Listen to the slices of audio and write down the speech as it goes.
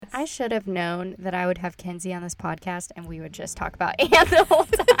I should have known that I would have Kenzie on this podcast and we would just talk about Anne the whole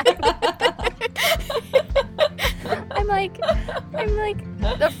time. I'm like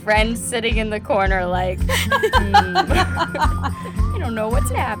the friend sitting in the corner like, I don't know what's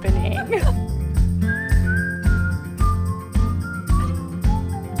happening.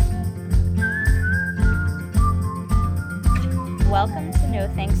 Welcome to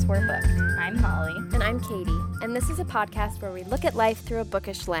No Thanks We're Booked. I'm Molly. And I'm Katie. And this is a podcast where we look at life through a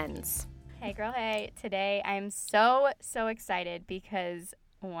bookish lens. Hey girl, hey. Today I'm so excited because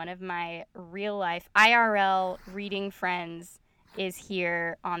one of my real life IRL reading friends is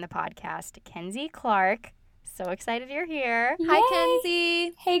here on the podcast, Kenzie Clark. So excited you're here. Yay. Hi,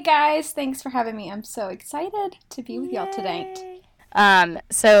 Kenzie. Hey guys, thanks for having me. I'm so excited to be with y'all tonight.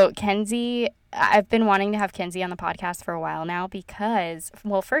 So Kenzie, I've been wanting to have Kenzie on the podcast for a while now because,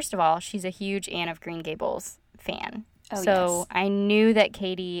 well, first of all, she's a huge Anne of Green Gables fan. Oh, so yes. I knew that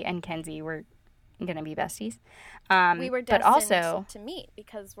Katie and Kenzie were going to be besties. We were destined to meet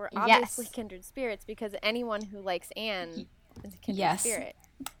because we're obviously kindred spirits, because anyone who likes Anne is a kindred spirit.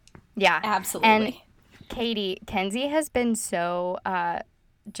 Yeah. Absolutely. And Kenzie has been so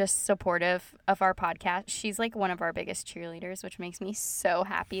just supportive of our podcast. She's like one of our biggest cheerleaders, which makes me so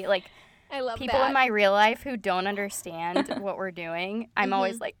happy. Like, I love people in my real life who don't understand what we're doing, I'm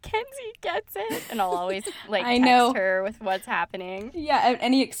always like, Kenzie gets it, and I'll always like text her with what's happening. Yeah,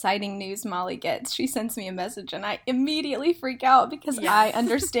 any exciting news Molly gets, she sends me a message, and I immediately freak out because I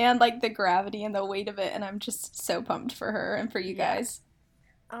understand like the gravity and the weight of it, and I'm just so pumped for her and for you guys.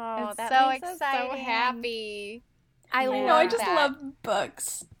 Oh, it's that so makes exciting. us so happy. I just love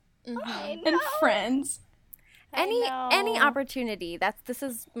books and friends. Any opportunity, this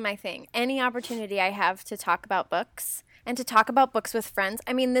is my thing. Any opportunity I have to talk about books and to talk about books with friends.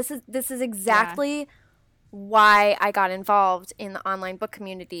 I mean, this is exactly why I got involved in the online book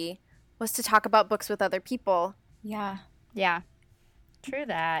community, was to talk about books with other people. Yeah. Yeah. True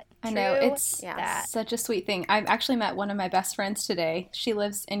that. I know. It's such a sweet thing. I've actually met one of my best friends today. She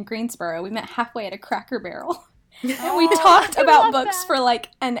lives in Greensboro. We met halfway at a Cracker Barrel. And we talked about books for like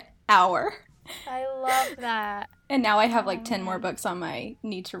an hour. I love that. And now I have like 10 more books on my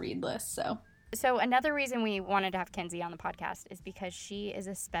need to read list. So another reason we wanted to have Kenzie on the podcast is because she is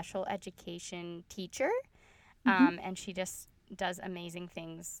a special education teacher, and she just does amazing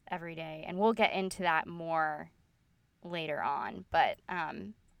things every day. And we'll get into that more later on. But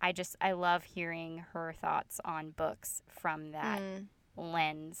I love hearing her thoughts on books from that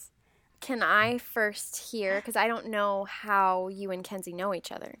lens. Can I first hear, because I don't know how you and Kenzie know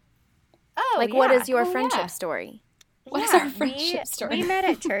each other. Oh, like, what is your friendship story? What is our friendship story? We met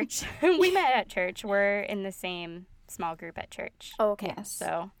at church. We're in the same small group at church. Oh, okay. Yes.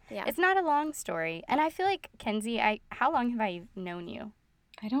 So it's not a long story. And I feel like, Kenzie, how long have I known you?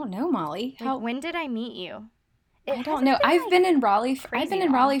 I don't know, Molly. When did I meet you? I don't know. I've been in Raleigh. I've been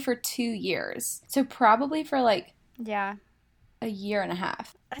in Raleigh for 2 years. So probably for like a year and a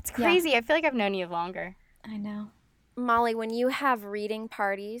half. That's crazy. Yeah. I feel like I've known you longer. I know. Molly, when you have reading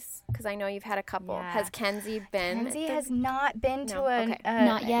parties, because I know you've had a couple, has Kenzie been? Kenzie has not been to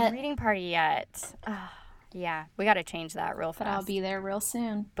not yet. A reading party yet. Yeah, we got to change that real fast. But I'll be there real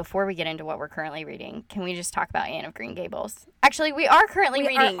soon. Before we get into what we're currently reading, can we just talk about Anne of Green Gables? Actually, we are currently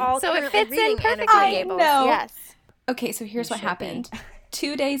reading, so it fits in perfectly. I know. Yes. Okay, so here's what happened.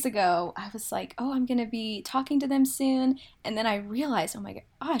 2 days ago, I was like, I'm going to be talking to them soon. And then I realized, oh my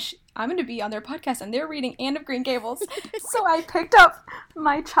gosh, I'm going to be on their podcast and they're reading Anne of Green Gables. So I picked up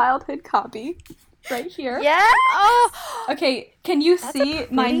my childhood copy right here. Yeah? Oh. Okay, can you see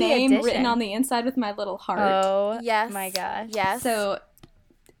my name written on the inside with my little heart? Oh, yes. My gosh. Yes. So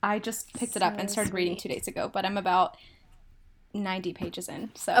I just picked it up and started reading 2 days ago, but I'm about 90 pages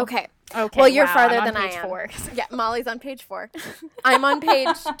in. So Okay. Well, you're farther than I am. 4. Yeah, Molly's on page 4. I'm on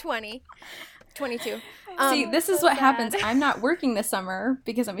page 22. See, this is what happens. I'm not working this summer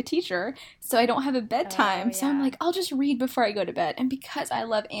because I'm a teacher, so I don't have a bedtime. So I'm like, I'll just read before I go to bed. And because I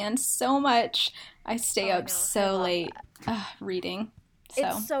love Anne so much, I stay up so late reading. So.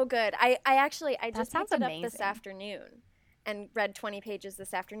 It's so good. I just picked it up amazing. this afternoon and read 20 pages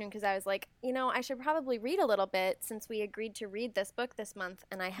this afternoon because I was like, I should probably read a little bit since we agreed to read this book this month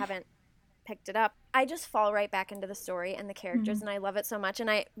and I haven't picked it up. I just fall right back into the story and the characters and I love it so much.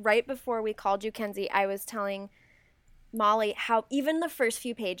 And right before we called you, Kenzie, I was telling Molly how even the first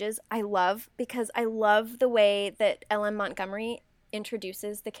few pages I love, because I love the way that L.M. Montgomery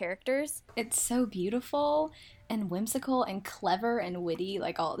introduces the characters. It's so beautiful and whimsical and clever and witty,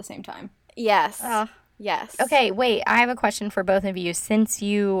 like all at the same time. Yes. Yes. Okay, wait. I have a question for both of you. Since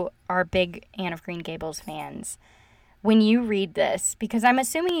you are big Anne of Green Gables fans, when you read this, because I'm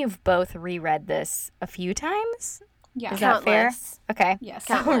assuming you've both reread this a few times? Yeah. Is that fair? Okay. Yes.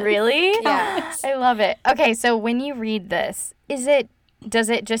 Oh, really? Yeah. I love it. Okay, so when you read this, does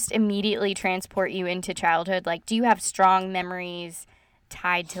it just immediately transport you into childhood? Like, do you have strong memories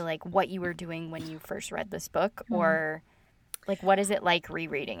tied to, like, what you were doing when you first read this book? Or, like, what is it like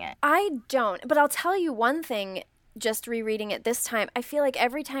rereading it? I don't, but I'll tell you one thing, just rereading it this time, I feel like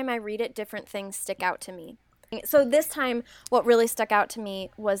every time I read it, different things stick out to me. So this time, what really stuck out to me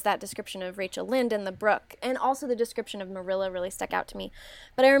was that description of Rachel Lynde in the brook, and also the description of Marilla really stuck out to me.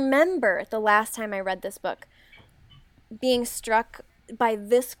 But I remember the last time I read this book being struck by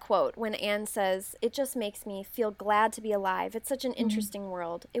this quote when Anne says, "It just makes me feel glad to be alive. It's such an interesting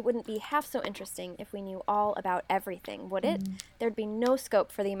world. It wouldn't be half so interesting if we knew all about everything, would it? There'd be no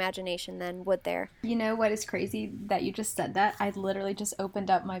scope for the imagination then, would there?" You know what is crazy that you just said that? I literally just opened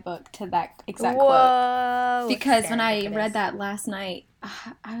up my book to that exact Whoa, quote. Because when I serendipitous. read that last night,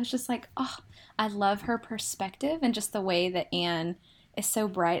 I was just like, oh, I love her perspective and just the way that Anne is so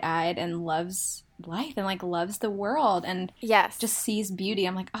bright-eyed and loves life and, like, loves the world and Yes. just sees beauty.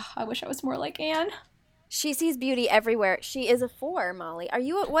 I'm like, oh, I wish I was more like Anne. She sees beauty everywhere. She is a 4, Molly. Are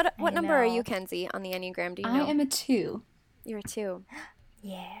you what number are know. you, Kenzie, on the Enneagram? Do you know? I am a 2. You're a 2.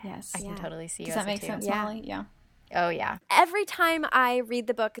 Yeah. Yes. I can Yeah. totally see you Does as that a make 2. sense, Yeah. Molly? Yeah. Oh, yeah. Every time I read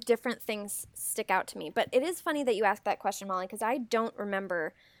the book, different things stick out to me. But it is funny that you asked that question, Molly, because I don't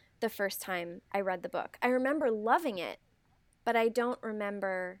remember the first time I read the book. I remember loving it, but I don't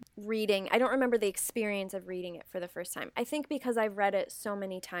remember the experience of reading it for the first time. I think because I've read it so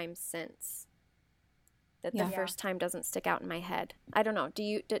many times since that Yeah. the first time doesn't stick out in my head. I don't know. Do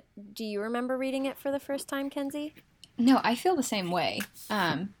you remember reading it for the first time, Kenzie? No, I feel the same way.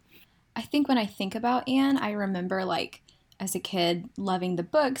 I think when I think about Anne, I remember, like, as a kid loving the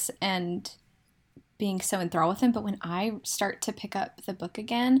books and being so enthralled with them. But when I start to pick up the book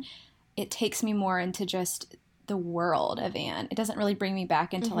again, it takes me more into just the world of Anne. It doesn't really bring me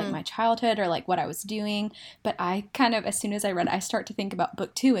back into like my childhood or like what I was doing. But I kind of, as soon as I read it, I start to think about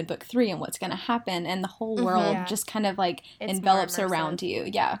book 2 and book 3 and what's going to happen. And the whole world Yeah. just kind of like It's envelops more immersive. around you.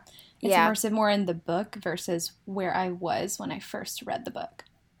 Yeah. It's Yeah. immersive more in the book versus where I was when I first read the book.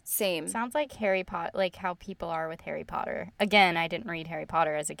 Same. Sounds like Harry Potter, like how people are with Harry Potter. Again, I didn't read Harry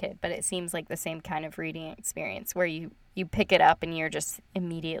Potter as a kid, but it seems like the same kind of reading experience where you pick it up and you're just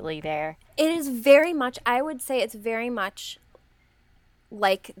immediately there. It is very much, I would say it's very much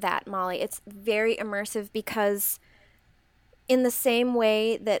like that, Molly. It's very immersive because in the same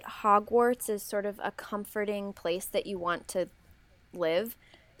way that Hogwarts is sort of a comforting place that you want to live,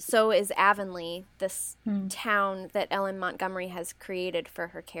 so is Avonlea, this town that Ellen Montgomery has created for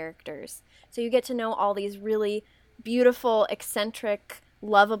her characters. So you get to know all these really beautiful, eccentric,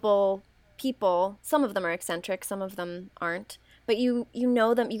 lovable people. Some of them are eccentric, some of them aren't. But you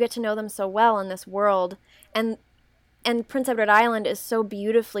know them, you get to know them so well in this world. And Prince Edward Island is so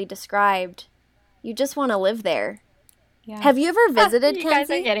beautifully described. You just want to live there. Yeah. Have you ever visited, You Kenzie?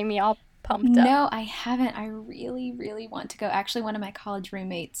 guys are getting me all pumped up. No, I haven't. I really, really want to go. Actually, one of my college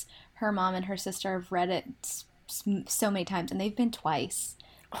roommates, her mom and her sister have read it so many times, and they've been twice.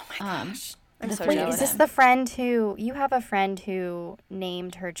 Oh my gosh. I'm the so three Wait, of jealous. is this them. the friend who, you have a friend who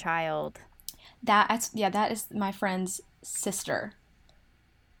named her child? That is my friend's sister.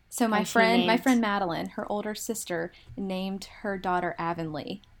 So my And she friend named- Madeline, her older sister, named her daughter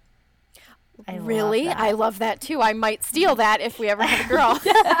Avonlea. I love Really? that. I love that too. I might steal that if we ever have a girl.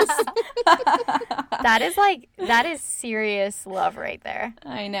 That is serious love right there.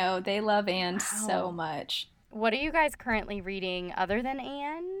 I know, they love Anne so Wow. much. What are you guys currently reading other than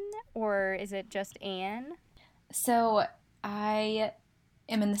Anne? Or is it just Anne? So I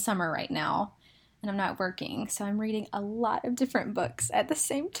am in the summer right now, and I'm not working, so I'm reading a lot of different books at the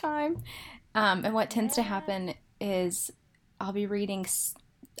same time. And what tends to happen is I'll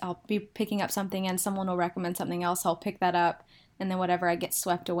be picking up something, and someone will recommend something else. I'll pick that up, and then whatever I get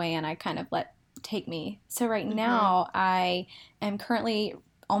swept away, and I kind of let take me. So right now, I am currently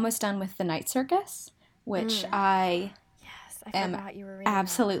almost done with The Night Circus, which I Yes, I am forgot you were reading that.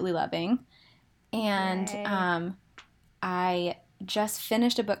 absolutely loving. And Yay. I just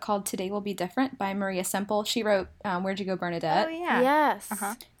finished a book called Today Will Be Different by Maria Semple. She wrote Where'd You Go, Bernadette? Oh, yeah. Yes.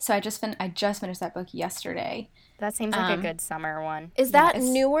 Uh-huh. So I just finished that book yesterday. That seems like a good summer one. Is Yeah, that it's-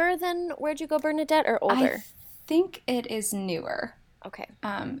 newer than Where'd You Go, Bernadette, or older? I think it is newer, Okay.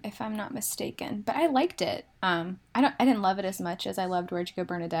 if I'm not mistaken. But I liked it. I didn't love it as much as I loved Where'd You Go,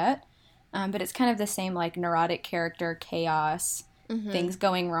 Bernadette. But it's kind of the same like neurotic character, chaos, things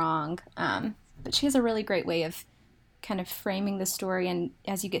going wrong. But she has a really great way of kind of framing the story, and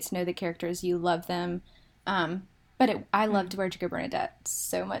as you get to know the characters, you love them. But But I loved Where'd You Go, Bernadette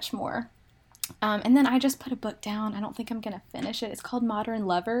so much more. And then I just put a book down. I don't think I'm going to finish it. It's called Modern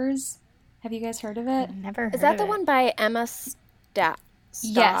Lovers. Have you guys heard of it? I've never heard Is that of the it. one by Emma Staub?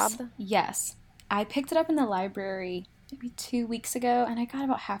 Yes. I picked it up in the library maybe 2 weeks ago, and I got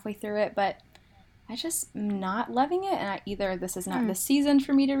about halfway through it, but I just am not loving it, and either this is not the season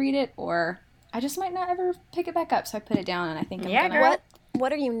for me to read it, or I just might not ever pick it back up, so I put it down, and I think I'm gonna...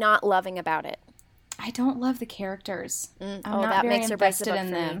 What are you not loving about it? I don't love the characters. I'm not that very makes her invested book in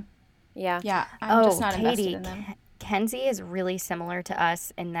for them. me. Yeah. I'm just not Katie, invested in them. Kenzie is really similar to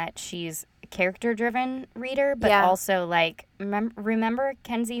us in that she's a character-driven reader, but Yeah. also, like, remember,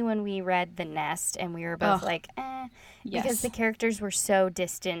 Kenzie, when we read The Nest, and we were both like, Yes. because the characters were so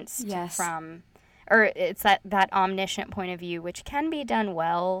distanced Yes. from, or it's that omniscient point of view, which can be done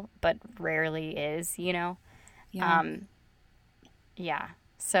well, but rarely is, you know? Yeah.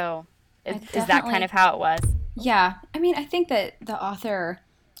 So, is that kind of how it was? Yeah. I mean, I think that the author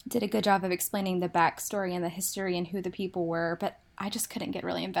did a good job of explaining the backstory and the history and who the people were, but I just couldn't get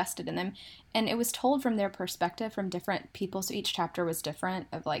really invested in them. And it was told from their perspective, from different people, so each chapter was different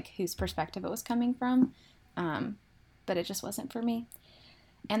of, like, whose perspective it was coming from. But it just wasn't for me.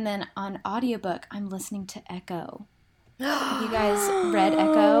 And then on audiobook, I'm listening to Echo. Have you guys read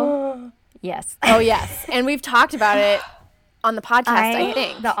Echo? Yes. Oh, yes. And we've talked about it on the podcast, I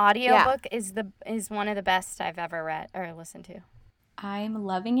think. The audiobook is one of the best I've ever read or listened to. I'm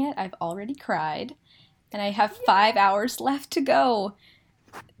loving it. I've already cried. And I have 5 hours left to go.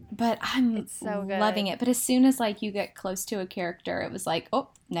 But I'm so good. loving it. But as soon as, like, you get close to a character, it was like, oh,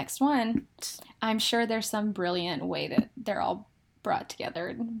 next one. I'm sure there's some brilliant way that they're all brought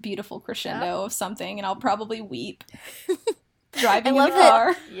together. Beautiful crescendo of something. And I'll probably weep. Driving in the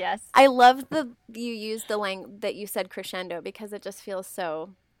car. Yes. I love you used that you said crescendo, because it just feels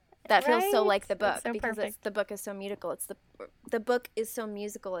so... That feels so like the book, so because the book is so musical. The book is so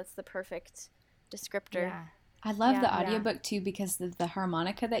musical. It's the perfect descriptor. Yeah. I love the audiobook too, because of the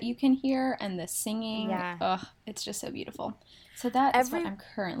harmonica that you can hear and the singing. Yeah. Ugh, it's just so beautiful. So that is what I'm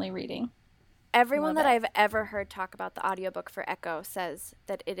currently reading. Everyone that I've ever heard talk about the audiobook for Echo says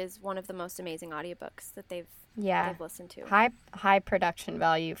that it is one of the most amazing audiobooks that they've listened to. High production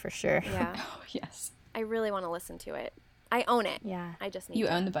value for sure. Yeah. Oh, yes. I really want to listen to it. I own it. Yeah. I just need You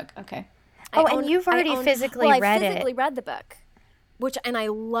own the book. Okay. And you've already physically read it. I physically read the book, and I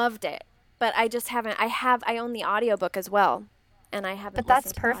loved it. But I just haven't. I own the audiobook as well, and I haven't. But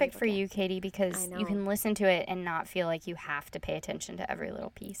that's perfect for you, Katie, because I know. you can listen to it and not feel like you have to pay attention to every little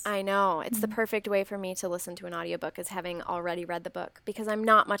piece. I know. It's the perfect way for me to listen to an audiobook, is having already read the book, because I'm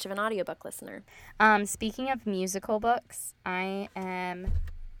not much of an audiobook listener. Speaking of musical books, I'm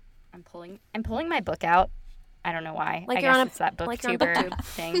pulling my book out. I don't know why. Like I guess it's that booktuber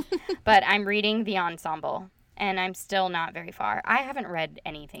thing. But I'm reading The Ensemble, and I'm still not very far. I haven't read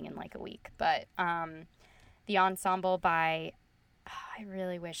anything in like a week, but The Ensemble by, I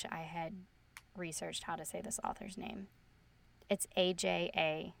really wish I had researched how to say this author's name. It's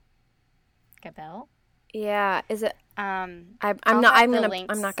A.J.A. Gabel. Yeah, is it? I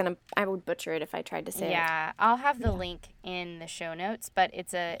would butcher it if I tried to say it. Yeah, I'll have the link in the show notes, but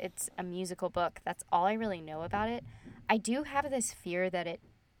it's a musical book. That's all I really know about it. I do have this fear that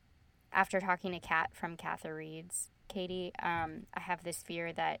after talking to Kat from Cather Reads, Katie, I have this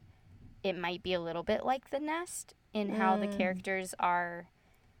fear that it might be a little bit like The Nest in how the characters are,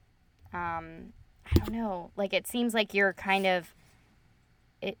 I don't know, like it seems like you're kind of,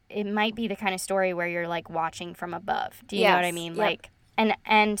 it might be the kind of story where you're like watching from above. Do you know what I mean? Yep. Like,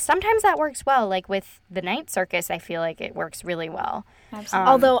 and sometimes that works well. Like with The Night Circus, I feel like it works really well. Absolutely.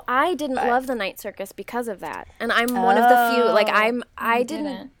 Although I didn't love The Night Circus because of that, and I'm one of the few. Like I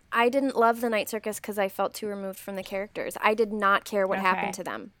didn't love The Night Circus because I felt too removed from the characters. I did not care what happened to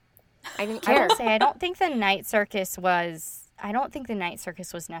them. I didn't care. I will say I don't think The Night Circus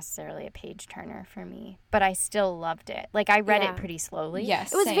was necessarily a page turner for me, but I still loved it. Like I read it pretty slowly.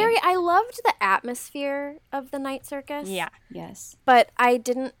 Yes, it was I loved the atmosphere of The Night Circus. Yeah. Yes. But I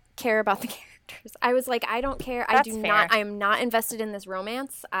didn't care about the characters. I was like, I don't care. That's fair. I am not invested in this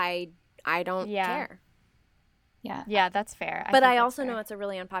romance. I don't care. Yeah. Yeah, that's fair. But I also know it's a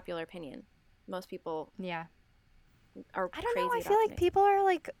really unpopular opinion. Most people are I don't crazy know.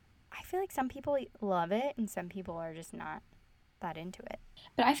 I feel like some people love it and some people are just not that into it.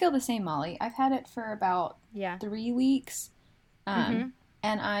 But I feel the same, Molly. I've had it for about 3 weeks. And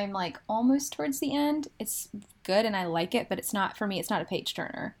I'm like almost towards the end. It's good and I like it, but it's not, for me, it's not a page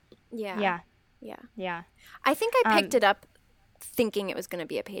turner. Yeah. I think I picked it up thinking it was going to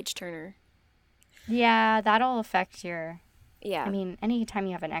be a page turner. Yeah, that'll affect your... Yeah. I mean, anytime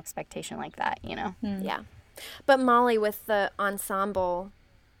you have an expectation like that, you know? Yeah. But Mollie, with the ensemble,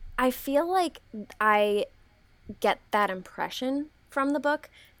 I feel like I get that impression from the book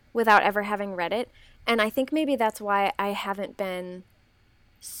without ever having read it. And I think maybe that's why I haven't been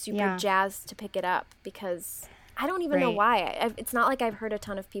super jazzed to pick it up, because I don't even know why. It's not like I've heard a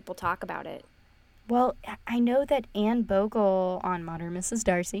ton of people talk about it. Well, I know that Anne Bogle on Modern Mrs.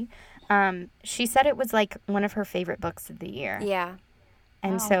 Darcy, she said it was like one of her favorite books of the year. Yeah.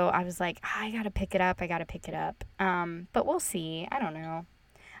 And so I was like, I got to pick it up. But we'll see. I don't know.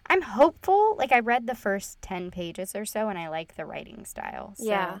 I'm hopeful. Like, I read the first 10 pages or so, and I like the writing style.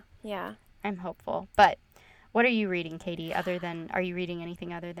 So Yeah. I'm hopeful. But what are you reading, Katie, are you reading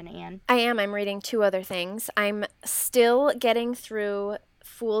anything other than Anne? I am. I'm reading 2 other things. I'm still getting through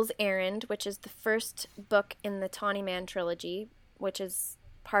Fool's Errand, which is the first book in the Tawny Man trilogy, which is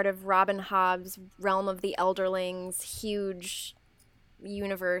part of Robin Hobb's Realm of the Elderlings, huge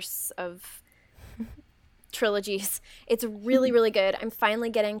universe of trilogies. It's really, really good. I'm finally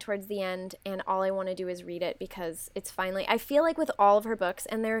getting towards the end, and all I want to do is read it, because it's finally, I feel like with all of her books,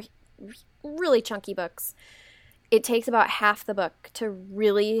 and they're really chunky books, it takes about half the book to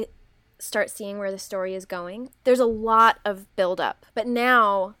really start seeing where the story is going. There's a lot of build-up, but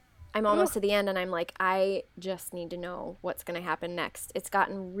now I'm almost to the end, and I'm like, I just need to know what's going to happen next. It's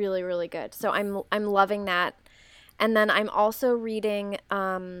gotten really, really good. So I'm loving that. And then I'm also reading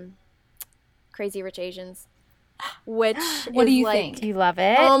Crazy Rich Asians, which what do you like, think? Do you love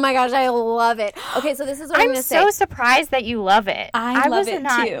it? Oh my gosh, I love it. Okay, so this is what I'm going to say. I'm so surprised that you love it. I love it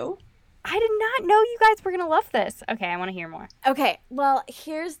too. I did not know you guys were going to love this. Okay, I want to hear more. Okay, well,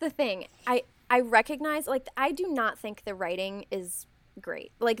 here's the thing. I recognize, like, I do not think the writing is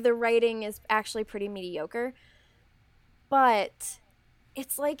great. Like, the writing is actually pretty mediocre. But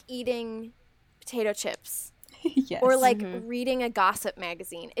it's like eating potato chips. Yes. Or, like, reading a gossip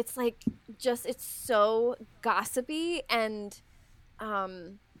magazine. It's, like, it's so gossipy and,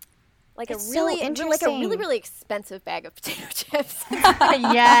 like it's a really, so like a really, really expensive bag of potato chips.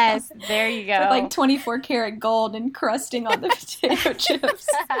 Yes, there you go. With like 24 karat gold encrusting on the potato chips.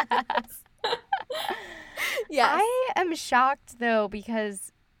 Yes. I am shocked though,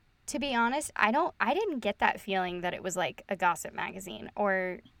 because to be honest, I didn't get that feeling that it was like a gossip magazine,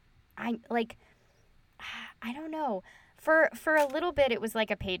 or I don't know. For a little bit it was like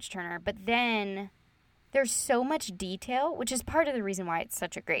a page turner, but then there's so much detail, which is part of the reason why it's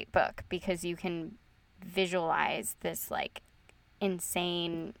such a great book, because you can visualize this like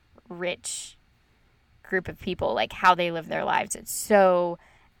insane rich group of people, like how they live their lives. It's so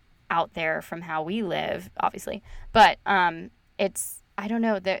out there from how we live, obviously, but it's, I don't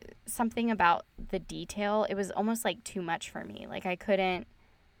know, something about the detail, it was almost like too much for me. Like I couldn't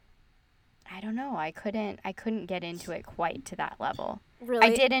get into it quite to that level. Really?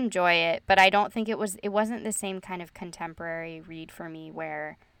 I did enjoy it, but I don't think it wasn't the same kind of contemporary read for me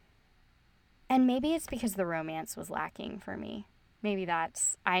where, and maybe it's because the romance was lacking for me. Maybe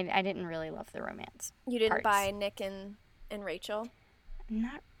that's, I didn't really love the romance. You didn't parts. buy Nick and Rachel?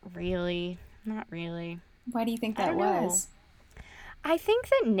 Not really. Why do you think that know. was? I think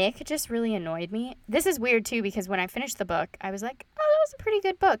that Nick just really annoyed me. This is weird, too, because when I finished the book, I was like, oh, that was a pretty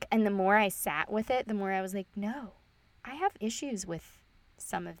good book. And the more I sat with it, the more I was like, no, I have issues with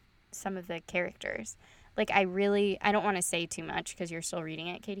some of the characters. Like, I don't want to say too much because you're still reading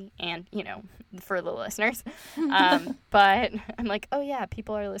it, Katie, and, for the listeners. But I'm like, oh, yeah,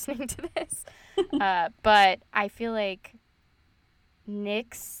 people are listening to this. But I feel like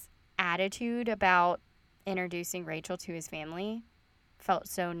Nick's attitude about introducing Rachel to his family felt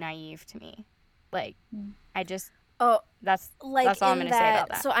so naive to me. Like, I just... Oh, that's all I'm going to say about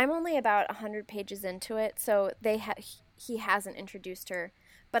that. So I'm only about 100 pages into it, so he hasn't introduced her.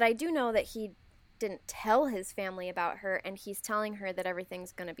 But I do know that he didn't tell his family about her, and he's telling her that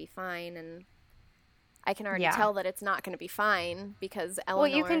everything's going to be fine, and I can already tell that it's not going to be fine, because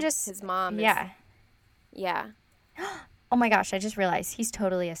Eleanor, his mom, is... Yeah. Oh my gosh, I just realized he's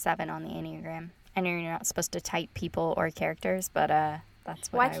totally a 7 on the Enneagram. I know you're not supposed to type people or characters, but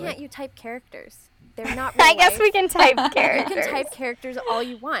that's what Why I would. can't you type characters? They're not real I guess life. we can type characters. You can type characters all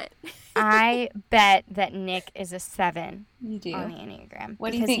you want. I bet that Nick is a 7 You do. on the Enneagram.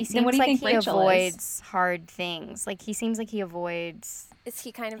 What do you think? He seems What do you think he Rachel avoids hard things. Like, he seems like he avoids... Is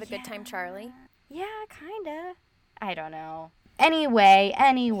he kind of a good time Charlie? Yeah, kind of. I don't know. Anyway.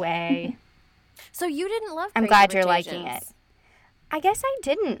 So you didn't love I'm Crazy glad you're Rich liking Asians. it. I guess I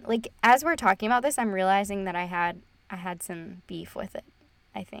didn't. Like, as we're talking about this, I'm realizing that I had some beef with it,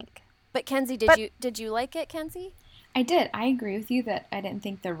 I think. But Kenzie, did you like it, Kenzie? I did. I agree with you that I didn't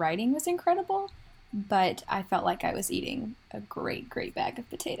think the writing was incredible, but I felt like I was eating a great bag of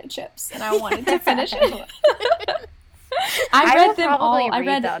potato chips, and I wanted to finish it. I read them all. I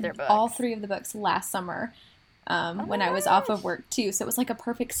read all 3 of the books last summer when I was off of work too. So it was like a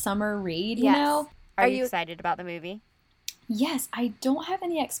perfect summer read, you know? Are you excited about the movie? Yes, I don't have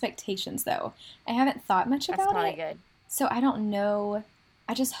any expectations though. I haven't thought much about it. That's probably good. So I don't know.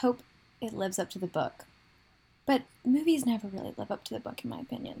 I just hope it lives up to the book. But movies never really live up to the book, in my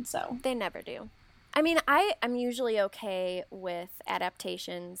opinion. So they never do. I mean, I'm usually okay with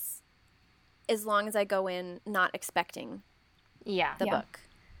adaptations as long as I go in not expecting the book.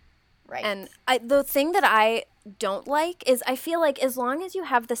 Right. And the thing that I don't like is I feel like as long as you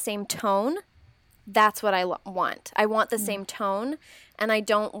have the same tone, that's what I want. I want the same tone, and I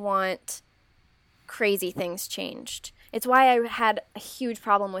don't want crazy things changed. It's why I had a huge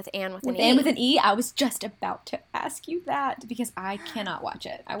problem with Anne with an E. Anne with an E, I was just about to ask you that because I cannot watch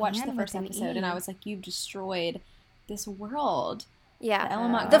it. I watched the first episode and I was like, you've destroyed this world.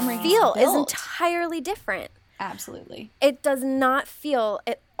 Yeah. The feel is entirely different. Absolutely. It does not feel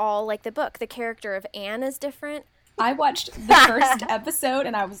at all like the book. The character of Anne is different. I watched the first episode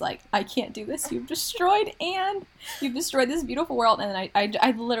and I was like, I can't do this. You've destroyed Anne. You've destroyed this beautiful world. And then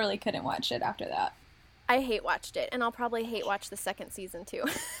I literally couldn't watch it after that. I hate watched it, and I'll probably hate watch the second season too.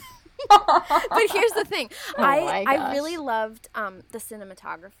 But here's the thing. I really loved the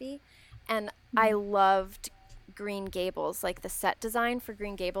cinematography, and I loved Green Gables. Like the set design for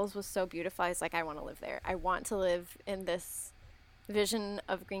Green Gables was so beautiful. I was like, I want to live there. I want to live in this vision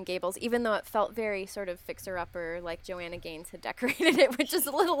of Green Gables, even though it felt very sort of fixer-upper, like Joanna Gaines had decorated it, which is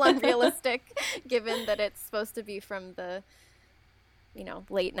a little unrealistic given that it's supposed to be from the,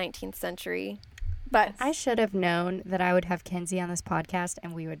 late 19th century. But I should have known that I would have Kenzie on this podcast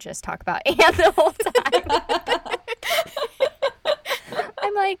and we would just talk about Anne the whole time.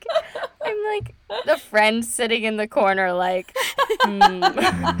 I'm like the friend sitting in the corner like,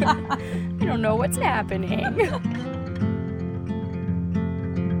 I don't know what's happening.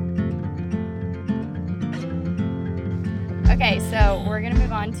 Okay, so we're going to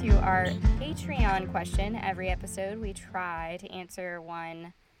move on to our Patreon question. Every episode we try to answer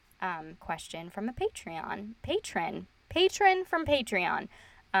one question from a patron from Patreon.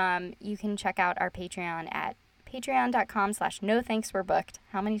 You can check out our Patreon at patreon.com/nothankswe'rebooked.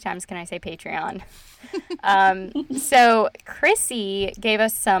 How many times can I say Patreon? So Chrissy gave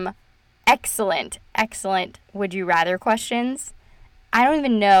us some excellent would you rather questions. I don't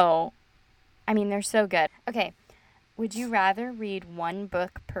even know. I mean, they're so good. Okay. Would you rather read one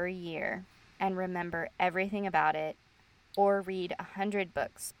book per year and remember everything about it, or read 100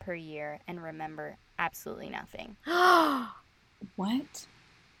 books per year and remember absolutely nothing? What?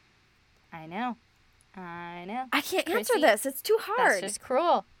 I know. I can't answer this. It's too hard. That's just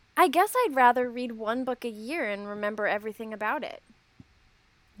cruel. I guess I'd rather read one book a year and remember everything about it.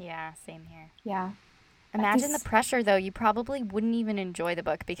 Yeah, same here. Yeah. Imagine the pressure, though. You probably wouldn't even enjoy the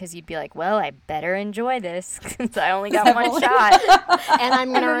book because you'd be like, well, I better enjoy this because I only got one shot. And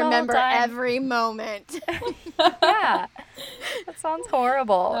I'm going to remember every moment. Yeah. That sounds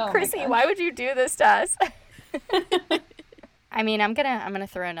horrible. Oh, Chrissy, why would you do this to us? I mean, I'm gonna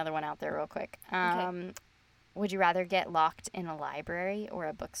throw another one out there real quick. Okay. Would you rather get locked in a library or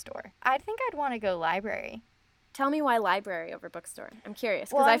a bookstore? I think I'd want to go library. Tell me why library over bookstore. I'm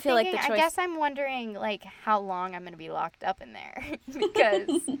curious because I feel like the choice. I guess I'm wondering like how long I'm going to be locked up in there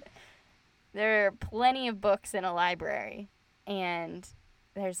because there are plenty of books in a library and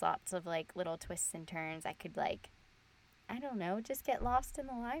there's lots of like little twists and turns. I could I don't know, just get lost in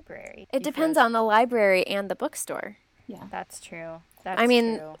the library. It depends on the library and the bookstore. Yeah, that's true.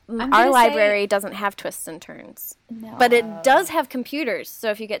 Our library doesn't have twists and turns. No. But it does have computers. So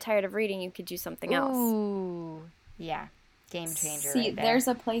if you get tired of reading, you could do something else. Ooh. Yeah. Game changer. See, right there. There's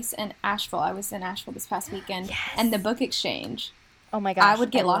a place in Asheville. I was in Asheville this past weekend. Yes. And the Book Exchange. Oh my gosh. I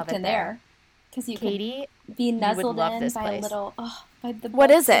would get locked in there. Because you Katie, could be nuzzled in this by place. a little, by the books.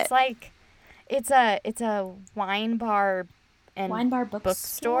 What is it? It's it's a wine bar and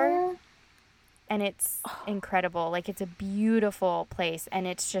bookstore. And it's incredible. Like, it's a beautiful place. And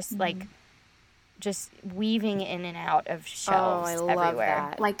it's just, just weaving in and out of shelves everywhere. Love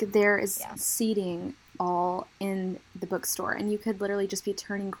that. Like, there is seating all in the bookstore. And you could literally just be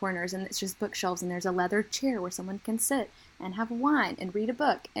turning corners. And it's just bookshelves. And there's a leather chair where someone can sit and have wine and read a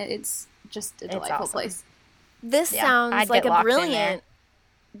book. It's just a delightful place. This sounds like a brilliant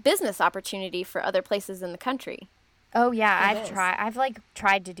business opportunity for other places in the country. Oh yeah, I've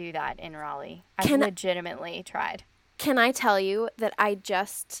tried to do that in Raleigh. I've legitimately tried. Can I tell you that I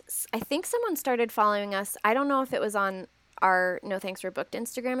think someone started following us. I don't know if it was on our No Thanks We're Booked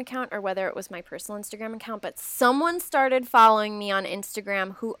Instagram account or whether it was my personal Instagram account, but someone started following me on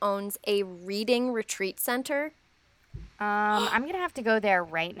Instagram who owns a reading retreat center. I'm going to have to go there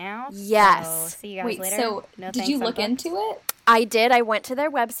right now. Yes. So see you guys Wait, later. so did you look into it? I did. I went to their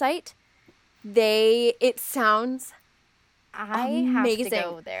website. It sounds amazing. Have to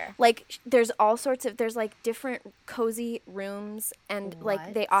go there. Like, there's all sorts of, there's like different cozy rooms and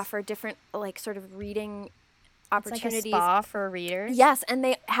like they offer different like sort of reading opportunities. It's like a spa for readers? Yes, and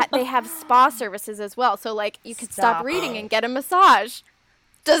they have spa services as well. So like you could stop reading and get a massage.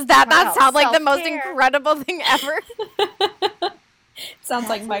 Does that not sound like the most incredible thing ever? Sounds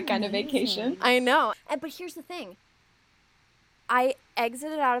like my kind of vacation. I know. But here's the thing. I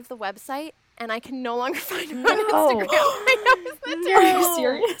exited out of the website and I can no longer find it on Instagram. I know, isn't that terrible? Are you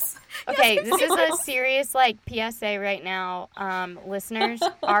serious? Okay, this is a serious like PSA right now. Listeners,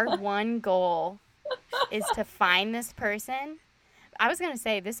 our one goal is to find this person. I was going to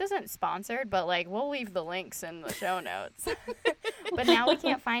say, this isn't sponsored, but, like, we'll leave the links in the show notes. But now we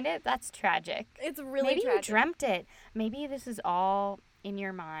can't find it? That's tragic. It's really Maybe tragic. you dreamt it. Maybe this is all in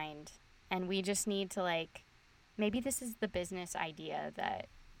your mind, and we just need to, like, maybe this is the business idea that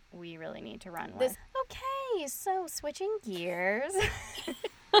we really need to run with. Okay, so switching gears.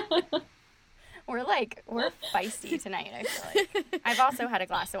 We're feisty tonight, I feel like. I've also had a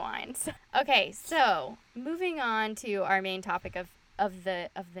glass of wine. Okay, so moving on to our main topic of the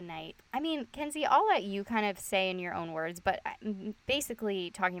night. I mean, Kenzie, I'll let you kind of say in your own words, but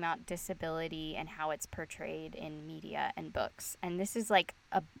basically talking about disability and how it's portrayed in media and books. And this is like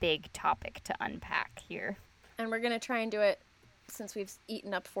a big topic to unpack here. And we're going to try and do it since we've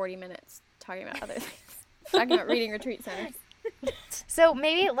eaten up 40 minutes talking about other things. Talking about reading retreat centers. So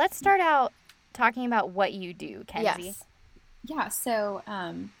maybe let's start out talking about what you do, Kenzie. Yes. Yeah, so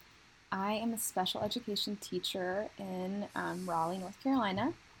I am a special education teacher in Raleigh, North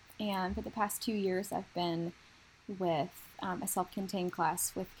Carolina, and for the past 2 years I've been with a self-contained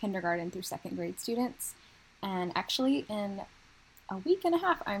class with kindergarten through second grade students, and actually in a week and a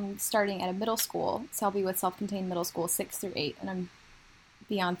half I'm starting at a middle school, so I'll be with self-contained middle school 6 through 8, and I'm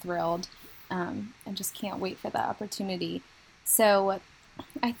beyond thrilled and just can't wait for that opportunity. So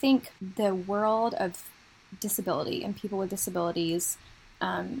I think the world of disability and people with disabilities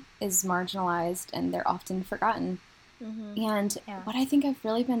is marginalized and they're often forgotten. Mm-hmm. And what I think I've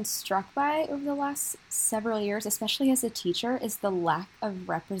really been struck by over the last several years, especially as a teacher, is the lack of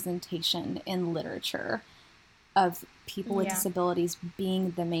representation in literature of people with disabilities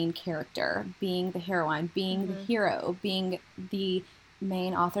being the main character, being the heroine, being the hero, being the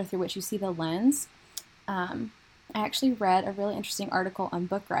main author through which you see the lens. I actually read a really interesting article on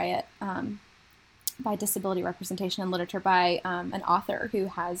Book Riot by disability representation in literature by an author who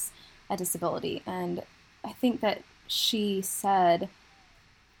has a disability. And I think that she said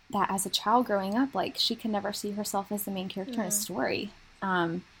that as a child growing up, like, she can never see herself as the main character in a story.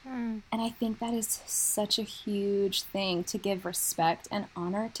 And I think that is such a huge thing to give respect and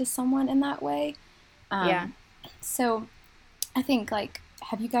honor to someone in that way. So I think, like,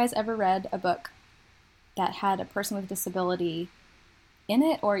 have you guys ever read a book that had a person with disability in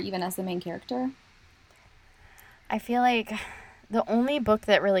it or even as the main character? I feel like the only book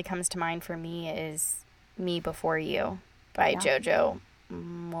that really comes to mind for me is Me Before You by Jojo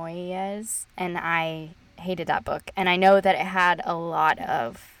Moyes, and I hated that book. And I know that it had a lot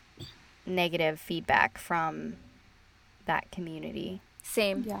of negative feedback from that community.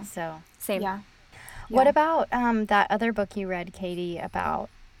 Same. Yeah. So, same. Yeah. What about that other book you read, Katie, about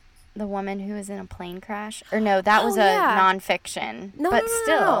the woman who was in a plane crash? Or no, that was a nonfiction. No,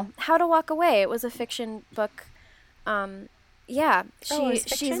 still. No. How to Walk Away. It was a fiction book.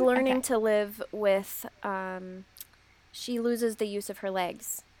 She's learning to live with, she loses the use of her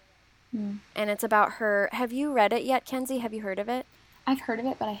legs. And it's about her. Have you read it yet, Kenzie? Have you heard of it? I've heard of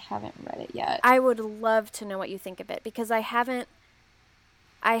it, but I haven't read it yet. I would love to know what you think of it, because I haven't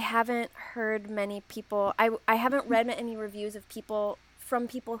heard many people, I haven't read any reviews of people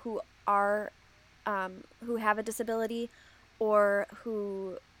who are, who have a disability or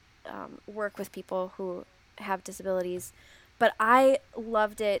who work with people who have disabilities. But I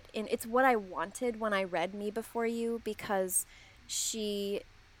loved it, and it's what I wanted when I read Me Before You, because she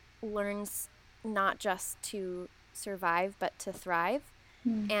learns not just to survive, but to thrive.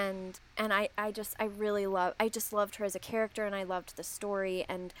 And I just loved her as a character, and I loved the story,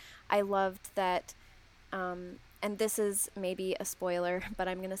 and I loved that, and this is maybe a spoiler, but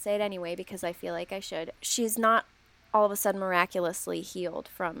I'm going to say it anyway because I feel like I should. She's not all of a sudden miraculously healed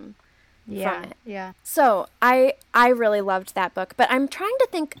from it. Yeah. So I really loved that book, but I'm trying to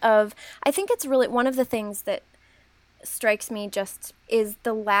think of, I think it's really one of the things that strikes me just is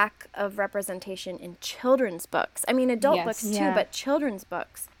the lack of representation in children's books. I mean, adult books too, but children's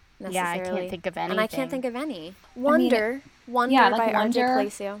books necessarily. Yeah, I can't think of anything. And I can't think of any. Wonder by R.J.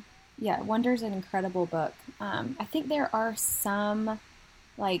 Palacio. Yeah, Wonder's an incredible book. I think there are some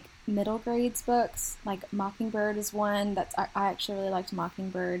like middle grades books, like Mockingbird is one that's I actually really liked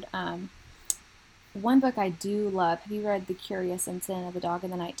Mockingbird. One book I do love. Have you read The Curious Incident of the Dog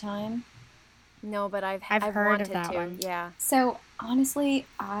in the Nighttime? No, but I've heard of wanted that to. one. Yeah. So honestly,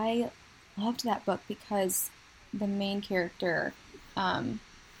 I loved that book because the main character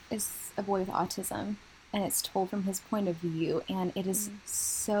is a boy with autism, and it's told from his point of view, and it is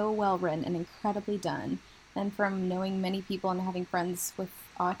so well written and incredibly done. And from knowing many people and having friends with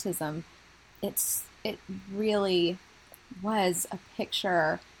autism, it really was a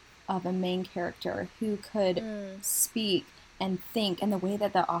picture of a main character who could speak and think, and the way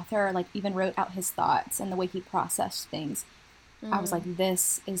that the author like even wrote out his thoughts and the way he processed things. I was like,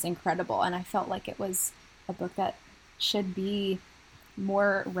 this is incredible, and I felt like it was a book that should be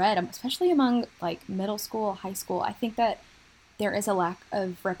more read, especially among like middle school, high school. I think that there is a lack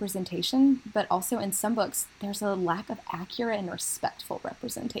of representation, but also in some books there's a lack of accurate and respectful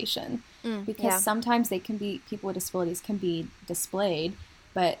representation, because sometimes people with disabilities can be displayed,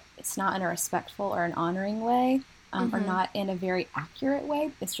 but it's not in a respectful or an honoring way, or not in a very accurate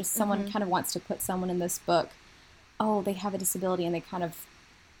way. It's just someone kind of wants to put someone in this book, oh, they have a disability, and they kind of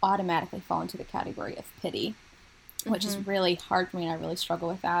automatically fall into the category of pity, which is really hard for me, and I really struggle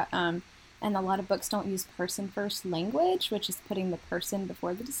with that. And a lot of books don't use person-first language, which is putting the person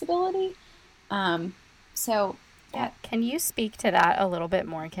before the disability. Can you speak to that a little bit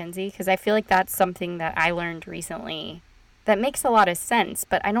more, Kenzie? Because I feel like that's something that I learned recently that makes a lot of sense,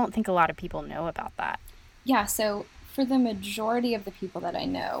 but I don't think a lot of people know about that. Yeah, so for the majority of the people that I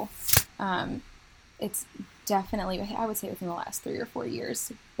know, it's definitely, I would say within the last 3 or 4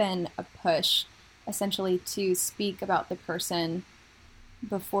 years, been a push essentially to speak about the person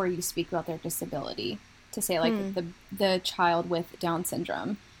before you speak about their disability. To say like the child with Down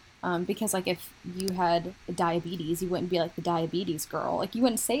syndrome. Because like if you had diabetes, you wouldn't be like the diabetes girl. Like you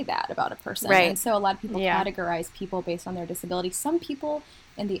wouldn't say that about a person. Right. And so a lot of people categorize people based on their disability. Some people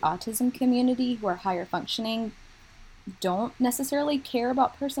in the autism community who are higher functioning don't necessarily care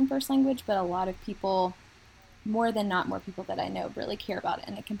about person-first language, but a lot of people, more people that I know really care about it.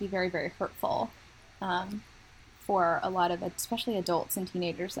 And it can be very, very hurtful for a lot of, especially adults and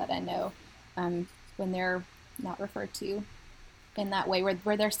teenagers that I know, when they're not referred to in that way,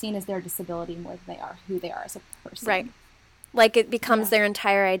 where they're seen as their disability more than they are who they are as a person. Right. Like it becomes their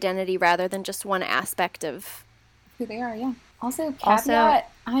entire identity rather than just one aspect of who they are, Also,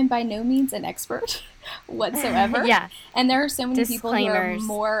 caveat, I'm by no means an expert whatsoever. And there are so many people who are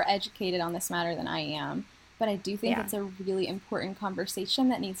more educated on this matter than I am. But I do think it's a really important conversation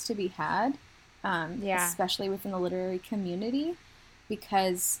that needs to be had, especially within the literary community,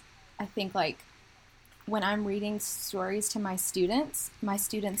 because I think like when I'm reading stories to my students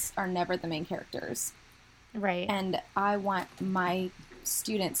are never the main characters. Right. And I want my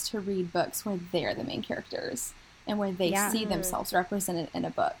students to read books where they're the main characters and where they see themselves represented in a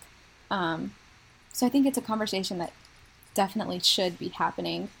book. So I think it's a conversation that definitely should be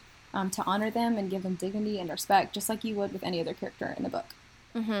happening, to honor them and give them dignity and respect, just like you would with any other character in the book.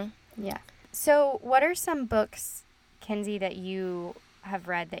 Yeah. So what are some books, Kenzie, that you have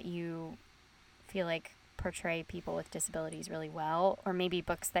read that you feel like portray people with disabilities really well, or maybe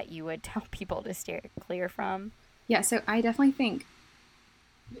books that you would tell people to steer clear from? Yeah, so I definitely think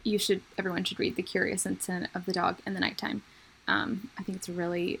everyone should read The Curious Incident of the Dog in the Nighttime. I think it's a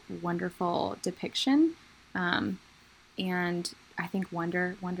really wonderful depiction, and I think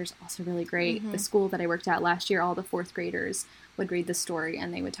Wonder's also really great. The school that I worked at last year, all the 4th graders would read the story,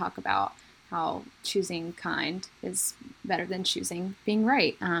 and they would talk about how choosing kind is better than choosing being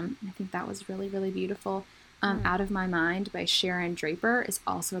right. I think that was really, really beautiful. Out of My Mind by Sharon Draper is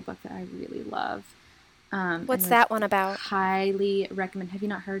also a book that I really love. What's that one about? Highly recommend. Have you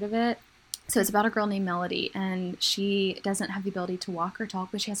not heard of it? So it's about a girl named Melody, and she doesn't have the ability to walk or talk,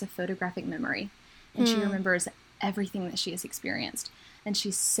 but she has a photographic memory, and she remembers everything that she has experienced. And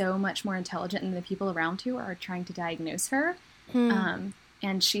she's so much more intelligent than the people around who are trying to diagnose her.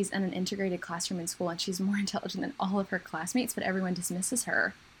 And she's in an integrated classroom in school, and she's more intelligent than all of her classmates, but everyone dismisses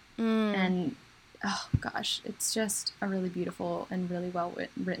her. And, oh gosh, it's just a really beautiful and really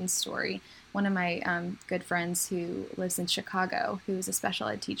well-written story. One of my good friends who lives in Chicago, who's a special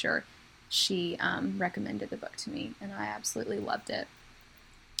ed teacher, she recommended the book to me, and I absolutely loved it.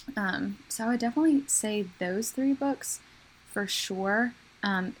 So I would definitely say those 3 books for sure.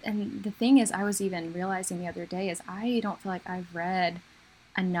 And the thing is, I was even realizing the other day is I don't feel like I've read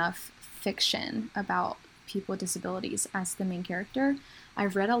enough fiction about people with disabilities as the main character.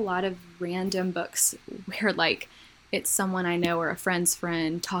 I've read a lot of random books where like it's someone I know or a friend's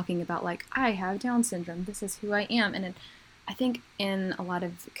friend talking about like, I have Down syndrome, this is who I am. And I think in a lot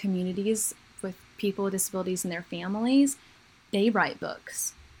of communities with people with disabilities and their families, they write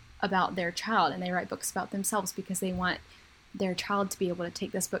books about their child and they write books about themselves because they want their child to be able to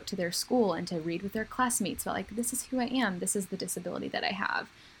take this book to their school and to read with their classmates about like, this is who I am, this is the disability that I have.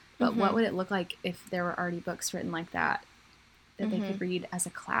 But what would it look like if there were already books written like that they could read as a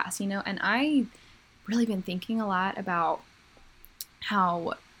class, you know? And I really been thinking a lot about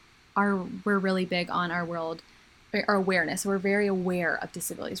how we're really big on our awareness. We're very aware of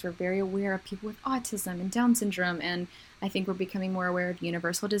disabilities. We're very aware of people with autism and Down syndrome. And I think we're becoming more aware of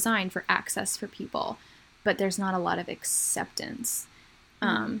universal design for access for people. But there's not a lot of acceptance.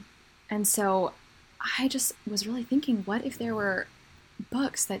 And so I just was really thinking, what if there were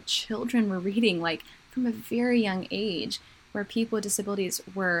books that children were reading, like from a very young age, where people with disabilities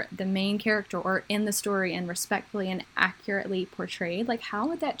were the main character or in the story and respectfully and accurately portrayed? Like, how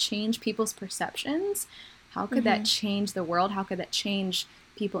would that change people's perceptions? How could that change the world? How could that change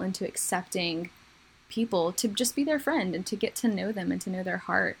people into accepting people to just be their friend and to get to know them and to know their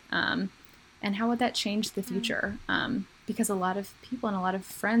heart? And how would that change the future? Because a lot of people and a lot of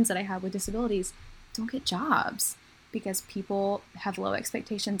friends that I have with disabilities don't get jobs because people have low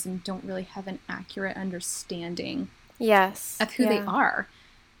expectations and don't really have an accurate understanding of who they are.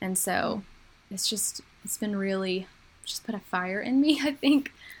 And so it's been really just put a fire in me, I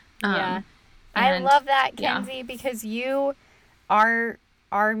think. I love that, Kenzie, because you are,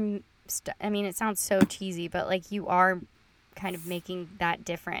 I mean, it sounds so cheesy, but like you are kind of making that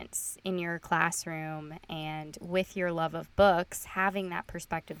difference in your classroom and with your love of books, having that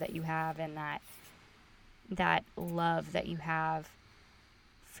perspective that you have and that love that you have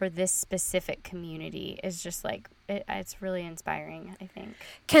for this specific community is just like, it's really inspiring, I think.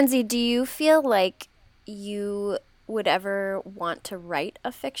 Kenzie, do you feel like you would ever want to write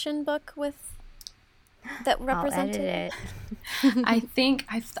a fiction book that represented I'll edit it? I think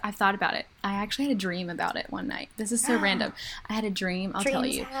I've thought about it. I actually had a dream about it one night. This is so random. I had a dream. I'll tell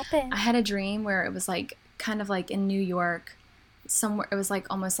you. Happen. I had a dream where it was like kind of like in New York, somewhere. It was like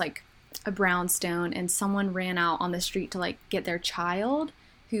almost like a brownstone, and someone ran out on the street to like get their child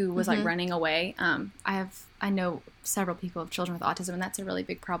who was like running away. I know several people with children with autism, and that's a really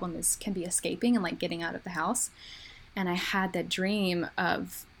big problem. Can be escaping and like getting out of the house. And I had that dream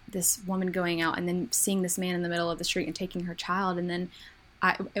of this woman going out and then seeing this man in the middle of the street and taking her child. And then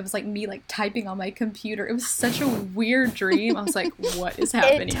it was like me like typing on my computer. It was such a weird dream. I was like, what is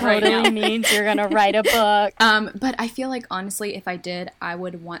happening right now? It totally means you're going to write a book. But I feel like honestly, if I did, I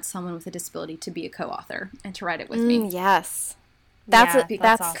would want someone with a disability to be a co-author and to write it with me. Yes. That's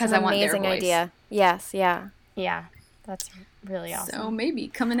because an amazing idea. Yes. Yeah. Yeah. That's really awesome. So maybe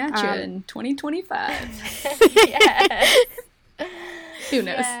coming at you in 2025. Yes. Who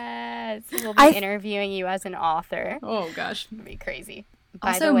knows? Yes. We'll be interviewing you as an author. Oh, gosh. It'd be crazy.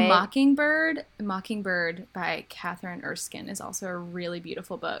 Also, by the way, Mockingbird by Catherine Erskine is also a really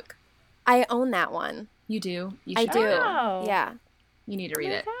beautiful book. I own that one. You do? You I should. do. Oh. Yeah. You need to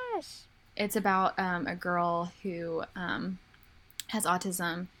read it. Gosh. It's about a girl who has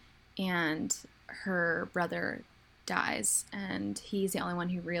autism, and her brother dies, and he's the only one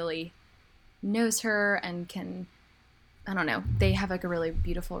who really knows her and can, I don't know, they have like a really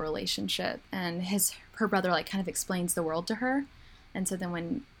beautiful relationship, and her brother like kind of explains the world to her, and so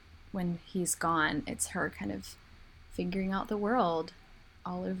then when he's gone, it's her kind of figuring out the world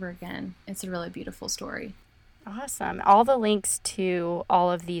all over again. It's a really beautiful story. Awesome. All the links to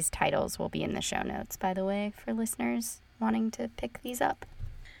all of these titles will be in the show notes, by the way, for listeners wanting to pick these up.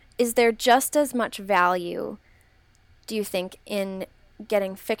 Is there just as much value, do you think, in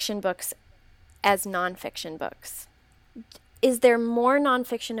getting fiction books as nonfiction books? Is there more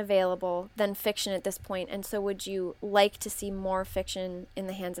nonfiction available than fiction at this point? And so would you like to see more fiction in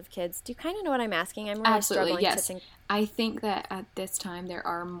the hands of kids? Do you kind of know what I'm asking? I'm really Absolutely, struggling yes. to think. I think that at this time there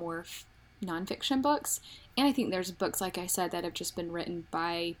are more nonfiction books. And I think there's books, like I said, that have just been written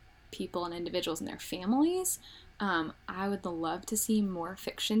by people and individuals and their families. I would love to see more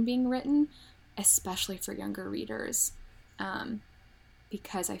fiction being written, especially for younger readers,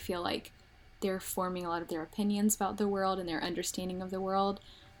 because I feel like they're forming a lot of their opinions about the world and their understanding of the world.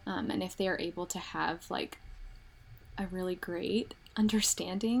 And if they're able to have like a really great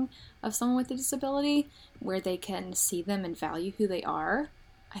understanding of someone with a disability where they can see them and value who they are,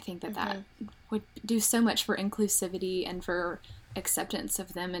 I think that would do so much for inclusivity and for acceptance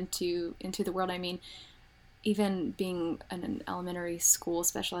of them into the world. I mean, even being an elementary school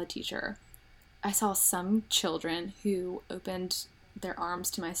special ed teacher, I saw some children who opened their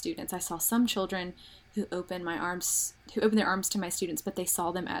arms to my students. I saw some children who opened their arms to my students, but they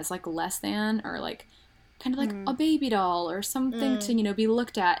saw them as like less than, or like kind of like a baby doll or something to, be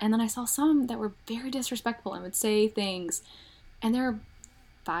looked at. And then I saw some that were very disrespectful and would say things, and they're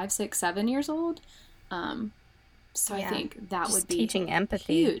 5, 6, 7 years old. So I think that just would be teaching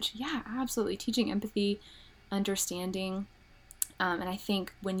empathy. Huge. Yeah, absolutely. Teaching empathy, understanding. And I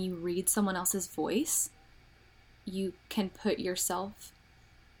think when you read someone else's voice, you can put yourself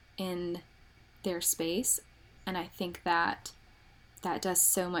in their space. And I think that does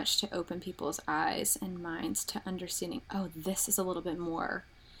so much to open people's eyes and minds to understanding, oh, this is a little bit more.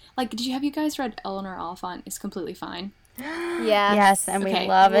 Like, have you guys read Eleanor Oliphant is Completely Fine? Yes, and we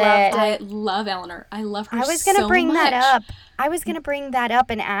love it. I love Eleanor. I love her so much. I was going to bring that up. I was going to bring that up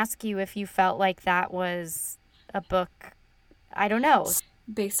and ask you if you felt like that was a book, I don't know,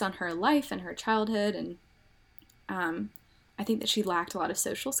 based on her life and her childhood, and I think that she lacked a lot of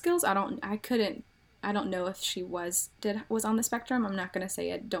social skills. I don't know if she was on the spectrum. I'm not going to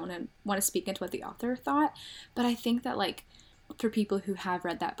say I don't want to speak into what the author thought, but I think that, like, for people who have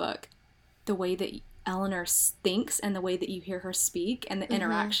read that book, the way that Eleanor thinks and the way that you hear her speak and the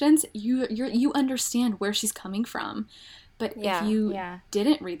interactions, you understand where she's coming from. But if you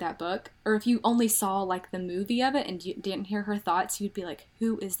didn't read that book, or if you only saw like the movie of it and you didn't hear her thoughts, you'd be like,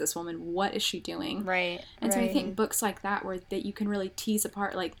 who is this woman? What is she doing? Right. And so I think books like that, where that you can really tease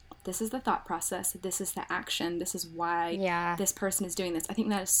apart, like, this is the thought process, this is the action, this is why this person is doing this. I think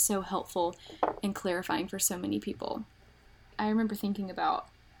that is so helpful and clarifying for so many people. I remember thinking about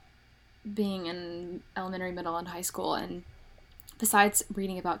being in elementary, middle, and high school, and besides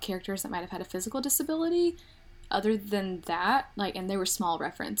reading about characters that might have had a physical disability, other than that, like, and there were small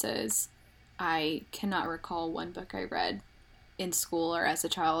references, I cannot recall one book I read in school or as a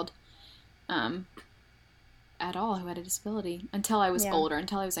child at all who had a disability until I was older,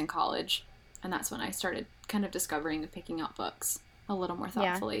 until I was in college. And that's when I started kind of discovering and picking out books a little more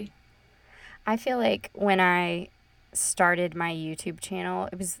thoughtfully. I feel like when I started my YouTube channel,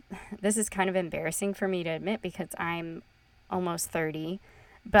 this is kind of embarrassing for me to admit because I'm almost 30,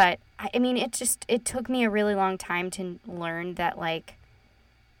 but I mean, it took me a really long time to learn that, like,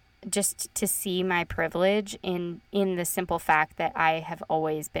 just to see my privilege in the simple fact that I have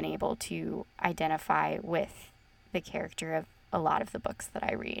always been able to identify with the character of a lot of the books that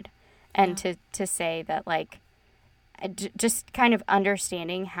I read, and to say that, like, just kind of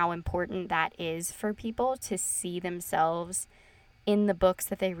understanding how important that is for people to see themselves in the books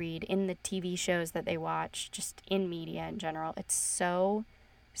that they read, in the TV shows that they watch, just in media in general. It's so,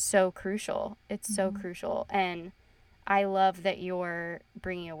 so crucial. It's so crucial. And I love that you're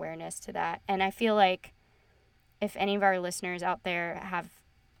bringing awareness to that. And I feel like if any of our listeners out there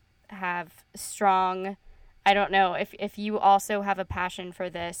have strong, I don't know, if you also have a passion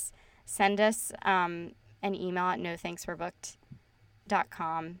for this, send us an email at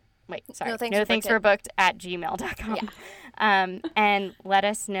nothanksforbooked.com. Wait, sorry. nothanksforbooked@gmail.com. And let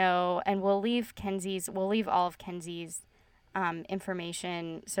us know, and we'll leave all of Kenzie's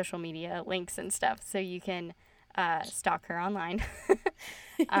information, social media links and stuff, so you can stalk her online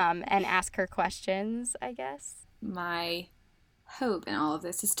and ask her questions, I guess. My hope in all of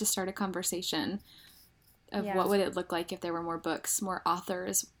this is to start a conversation of what would it look like if there were more books, more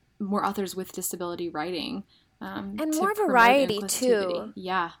authors with disability writing, and more variety too.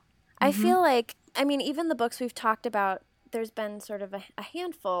 Yeah. I feel like, I mean, even the books we've talked about, there's been sort of a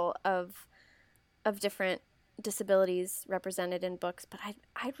handful of different disabilities represented in books, but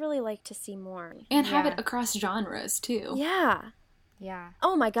I'd really like to see more. And have it across genres too. Yeah. Yeah.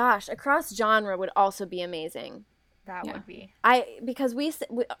 Oh my gosh, across genre would also be amazing. That would be. Because we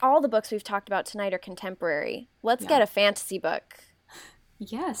all the books we've talked about tonight are contemporary. Let's get a fantasy book.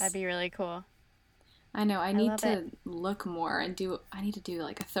 Yes. That'd be really cool. I know. I need to look more and I need to do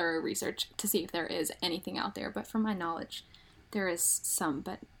like a thorough research to see if there is anything out there. But from my knowledge, there is some,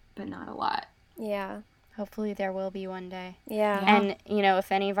 but not a lot. Yeah. Hopefully there will be one day. Yeah. And,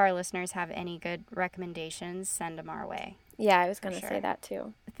 if any of our listeners have any good recommendations, send them our way. Yeah, I was going to say that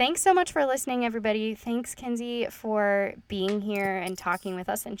too. Thanks so much for listening, everybody. Thanks, Kenzie, for being here and talking with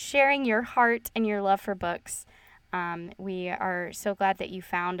us and sharing your heart and your love for books. We are so glad that you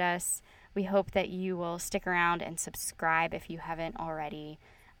found us. We hope that you will stick around and subscribe if you haven't already.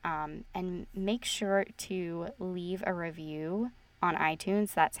 And make sure to leave a review on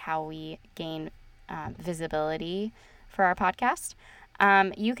iTunes. That's how we gain visibility for our podcast.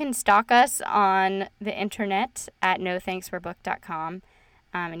 You can stalk us on the internet at nothanksforbook.com.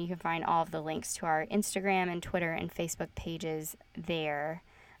 And you can find all of the links to our Instagram and Twitter and Facebook pages there.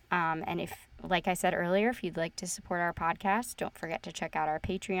 And if, like I said earlier, if you'd like to support our podcast, don't forget to check out our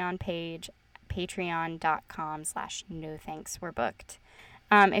Patreon page, patreon.com/nothankswe'rebooked.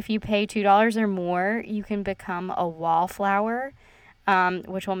 If you pay $2 or more, you can become a wallflower,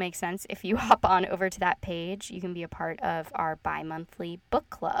 which will make sense. If you hop on over to that page, you can be a part of our bi-monthly book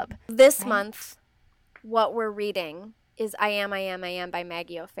club. This month, what we're reading is I Am by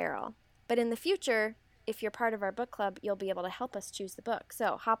Maggie O'Farrell. But in the future, if you're part of our book club, you'll be able to help us choose the book.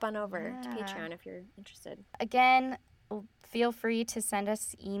 So hop on over to Patreon if you're interested. Again, feel free to send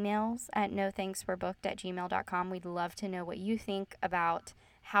us emails at nothanksforbooked@gmail.com. We'd love to know what you think about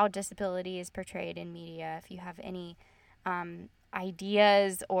how disability is portrayed in media. If you have any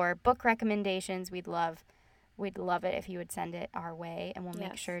ideas or book recommendations, we'd love it if you would send it our way, and we'll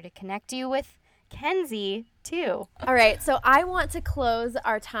make sure to connect you with Kenzie too. All right, so I want to close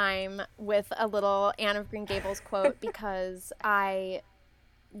our time with a little Anne of Green Gables quote because you're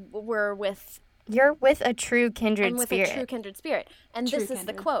with a true kindred spirit. A true kindred spirit. And this is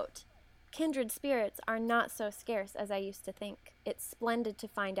the quote. Kindred spirits are not so scarce as I used to think. It's splendid to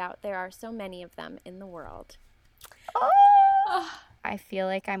find out there are so many of them in the world. Oh. I feel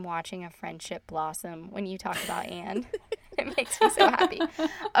like I'm watching a friendship blossom when you talk about Anne. It makes me so happy.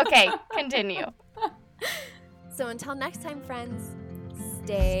 Okay, continue. So until next time, friends,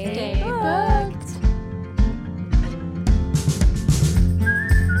 stay booked.